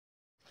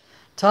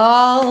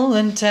tall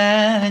and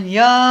tan and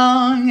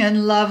young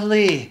and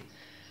lovely.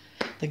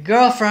 The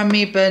girl from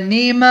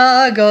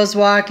Ipanema goes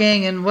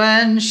walking, and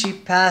when she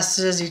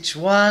passes each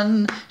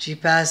one, she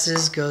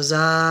passes goes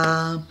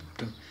up.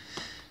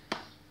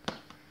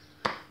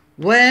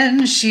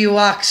 When she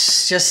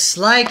walks just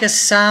like a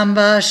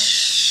samba,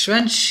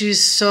 when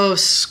she's so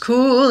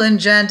cool and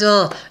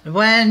gentle, and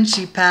when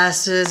she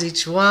passes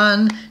each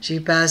one,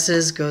 she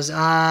passes goes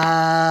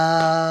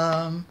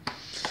up.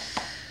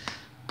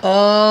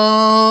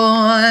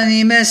 Oh,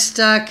 אני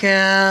מסתכל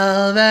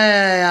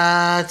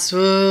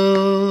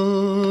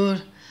בעצבות,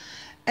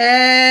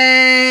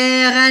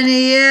 איך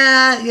אני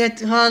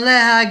יכול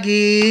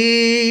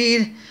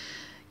להגיד,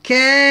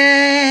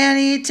 כן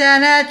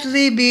ייתנת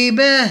ליבי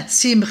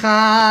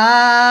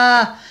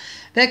בשמחה,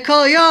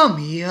 וכל יום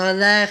היא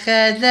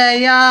הולכת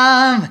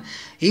לים,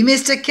 היא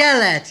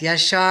מסתכלת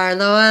ישר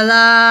לא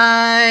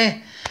עליי,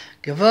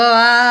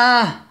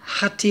 גבוהה,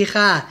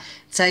 חתיכה,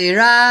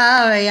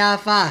 צעירה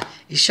ויפה,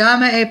 אישה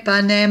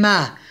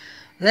מאפהנימה,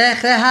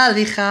 לך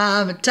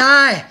להליכה, מתי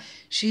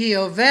שהיא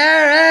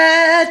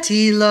עוברת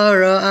היא לא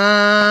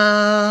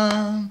רואה.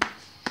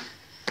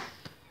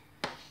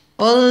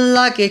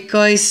 Hola, que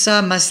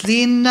cosa más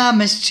linda,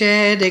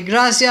 mesche de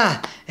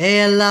gracia,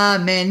 ella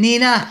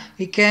menina,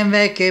 y que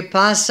ve que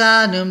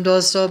pasa, num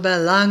doso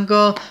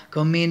belango,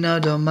 comino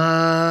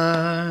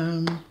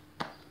domar.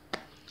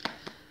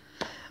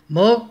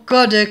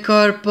 Moco de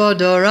cuerpo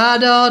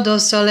dorado,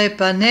 doso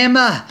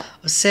ipanema,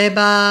 o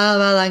seba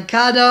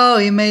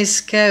balancado, y me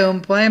esque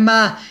un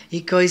poema,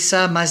 y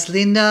cosa más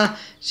linda,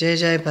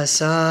 llegué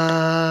pasar.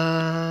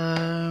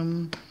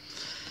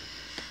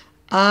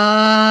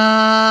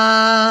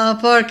 Ah,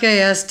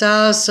 porque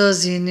estás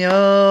sozinho.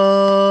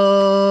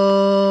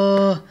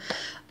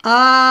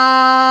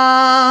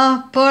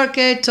 Ah,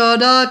 porque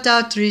todo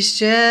está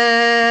triste.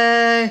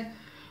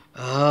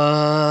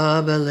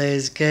 Ah,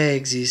 beleza que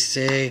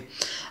existe.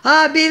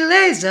 Ah,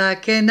 beleza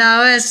que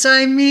não é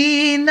só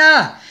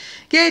minha,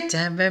 que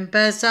também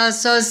pensa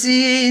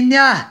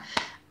sozinha.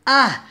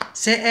 Ah,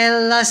 se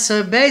ela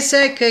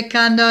soubesse que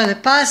quando ele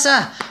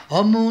passa,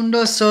 o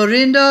mundo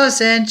sorrindo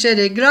se enche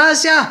de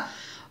graça,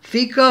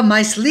 fico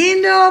mais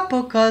lindo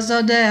por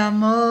causa de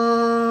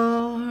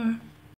amor.